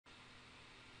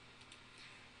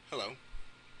Hello,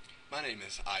 my name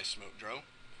is iSmokedro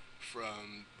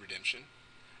from Redemption,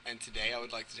 and today I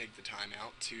would like to take the time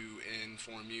out to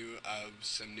inform you of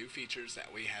some new features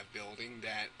that we have building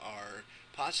that are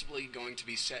possibly going to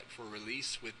be set for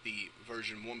release with the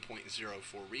version 1.0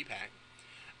 for Repack,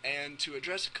 and to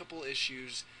address a couple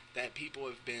issues that people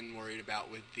have been worried about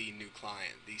with the new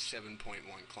client, the 7.1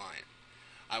 client.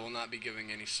 I will not be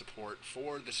giving any support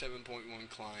for the 7.1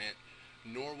 client,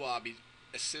 nor will I be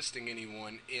assisting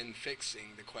anyone in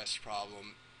fixing the Quest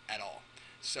problem at all.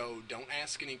 So don't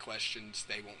ask any questions,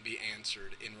 they won't be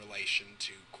answered in relation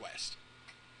to Quest.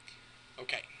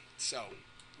 Okay, so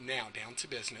now down to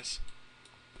business.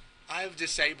 I have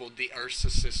disabled the Ursa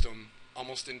system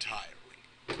almost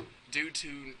entirely due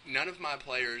to none of my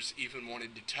players even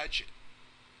wanted to touch it.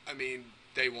 I mean,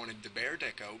 they wanted the Bear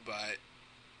Deco, but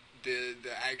the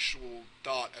actual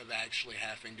thought of actually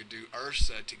having to do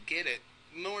Ursa to get it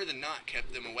more than not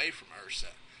kept them away from Ursa.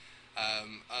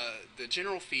 The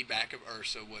general feedback of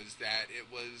Ursa was that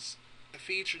it was a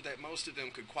feature that most of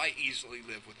them could quite easily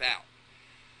live without.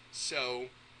 So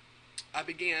I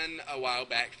began a while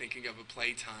back thinking of a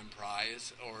playtime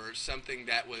prize or something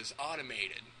that was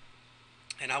automated.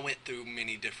 And I went through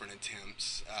many different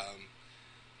attempts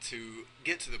to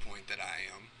get to the point that I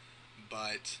am.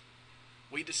 But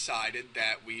we decided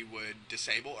that we would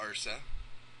disable Ursa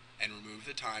and remove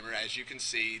the timer. As you can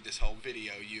see, this whole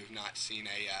video, you have not seen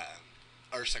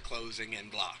a Ursa closing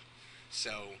and blah.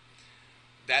 So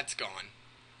that's gone.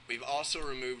 We've also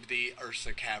removed the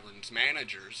Ursa Caverns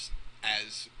managers,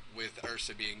 as with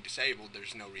Ursa being disabled,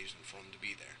 there's no reason for them to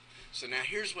be there. So now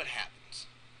here's what happens.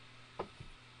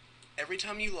 Every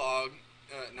time you log,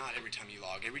 not every time you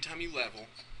log, every time you level,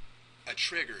 a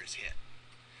trigger is hit.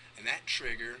 And that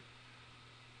trigger,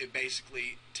 it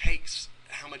basically takes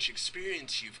how much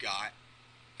experience you've got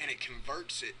and it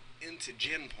converts it into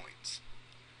gen points.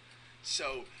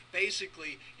 So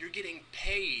basically you're getting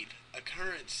paid a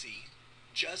currency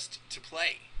just to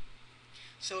play.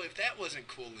 So if that wasn't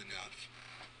cool enough,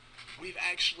 we've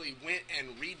actually went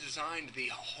and redesigned the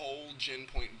whole gen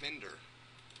point vendor.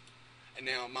 And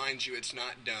now mind you, it's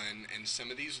not done and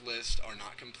some of these lists are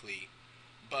not complete,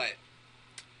 but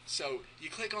so you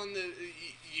click on the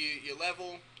you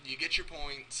level, you get your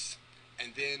points,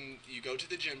 and then you go to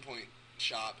the gen point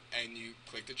shop and you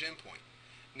click the gen point.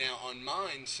 Now on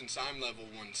mine, since I'm level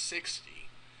 160,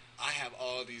 I have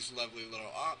all these lovely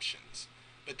little options,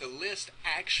 but the list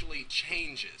actually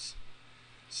changes.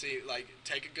 See, like,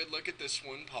 take a good look at this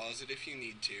one, pause it if you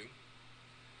need to.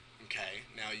 Okay,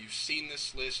 now you've seen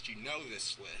this list, you know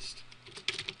this list.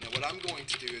 Now what I'm going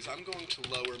to do is I'm going to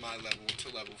lower my level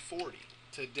to level 40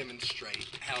 to demonstrate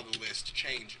how the list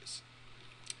changes.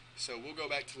 So we'll go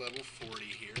back to level 40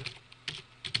 here.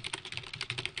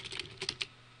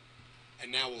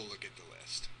 And now we'll look at the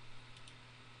list.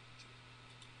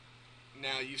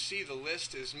 Now you see the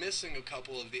list is missing a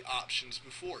couple of the options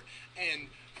before. And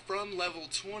from level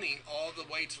 20 all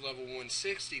the way to level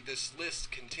 160, this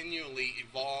list continually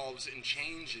evolves and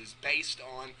changes based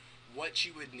on what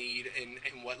you would need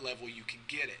and what level you could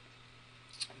get it.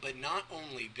 But not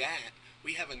only that,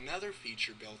 we have another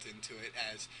feature built into it,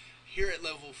 as here at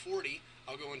level 40,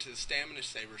 I'll go into the Stamina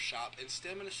Saver shop, and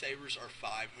Stamina Savers are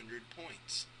 500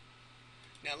 points.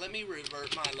 Now let me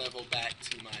revert my level back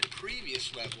to my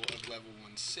previous level of level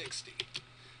 160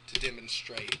 to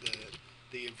demonstrate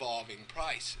the evolving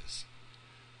prices.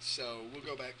 So we'll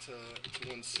go back to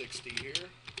 160 here.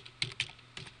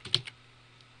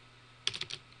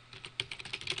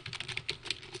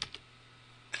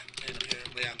 And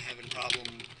apparently I'm having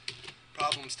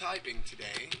problems typing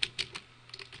today.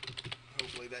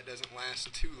 Hopefully that doesn't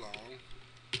last too long.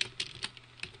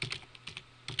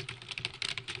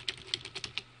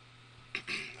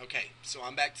 Okay, so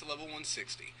I'm back to level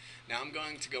 160. Now I'm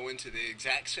going to go into the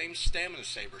exact same Stamina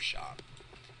Saver shop.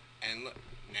 And look,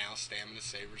 now Stamina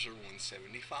Savers are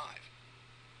 175.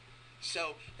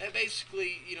 So that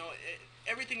basically,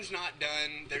 everything's not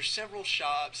done. There's several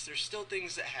shops. There's still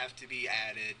things that have to be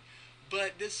added.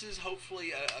 But this is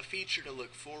hopefully a feature to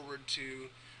look forward to.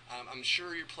 I'm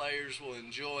sure your players will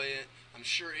enjoy it. I'm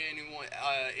sure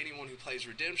anyone who plays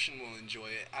Redemption will enjoy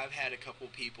it. I've had a couple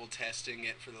people testing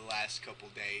it for the last couple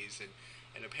days,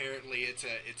 and apparently it's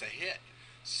a hit.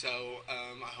 So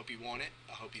I hope you want it.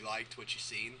 I hope you liked what you've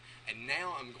seen. And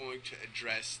now I'm going to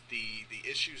address the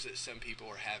issues that some people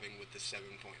are having with the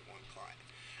 7.1 client.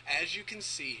 As you can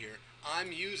see here,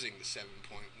 I'm using the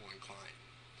 7.1 client.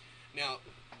 Now,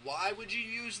 why would you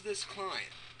use this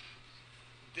client?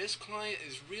 This client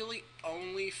is really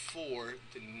only for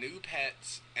the new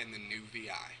pets and the new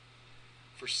VI.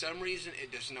 For some reason,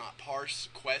 it does not parse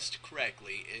quest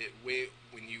correctly.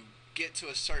 When you get to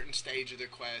a certain stage of the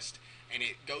quest, and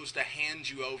it goes to hand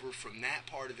you over from that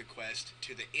part of the quest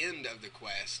to the end of the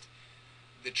quest,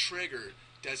 the trigger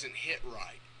doesn't hit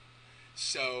right.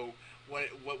 So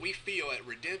what we feel at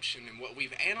Redemption and what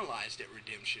we've analyzed at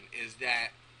Redemption is that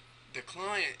the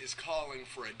client is calling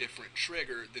for a different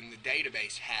trigger than the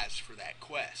database has for that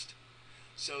quest.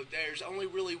 So there's only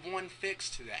really one fix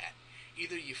to that.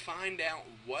 Either you find out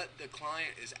what the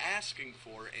client is asking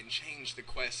for and change the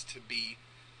quest to be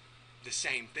the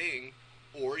same thing,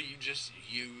 or you just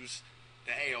use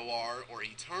the AOR or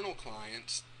Eternal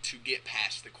clients to get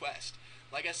past the quest.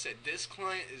 Like I said, this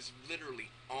client is literally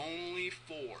only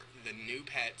for the new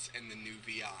pets and the new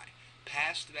VI.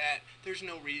 Past that, there's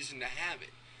no reason to have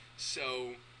it.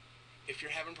 So, if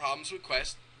you're having problems with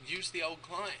Quest, use the old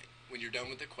client. When you're done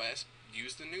with the Quest,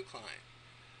 use the new client.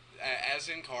 As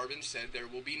in Carbon said, there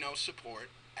will be no support.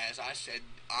 As I said,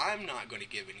 I'm not going to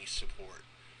give any support.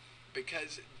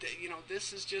 Because,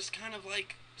 this is just kind of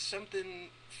like something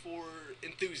for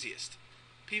enthusiasts.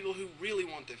 People who really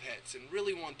want the pets and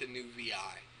really want the new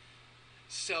VI.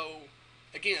 So,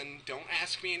 again, don't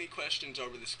ask me any questions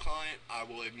over this client. I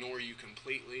will ignore you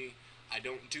completely. I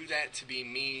don't do that to be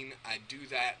mean. I do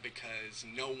that because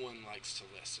no one likes to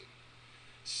listen.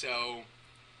 So,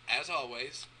 as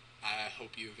always, I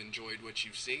hope you've enjoyed what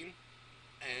you've seen,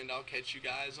 and I'll catch you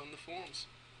guys on the forums.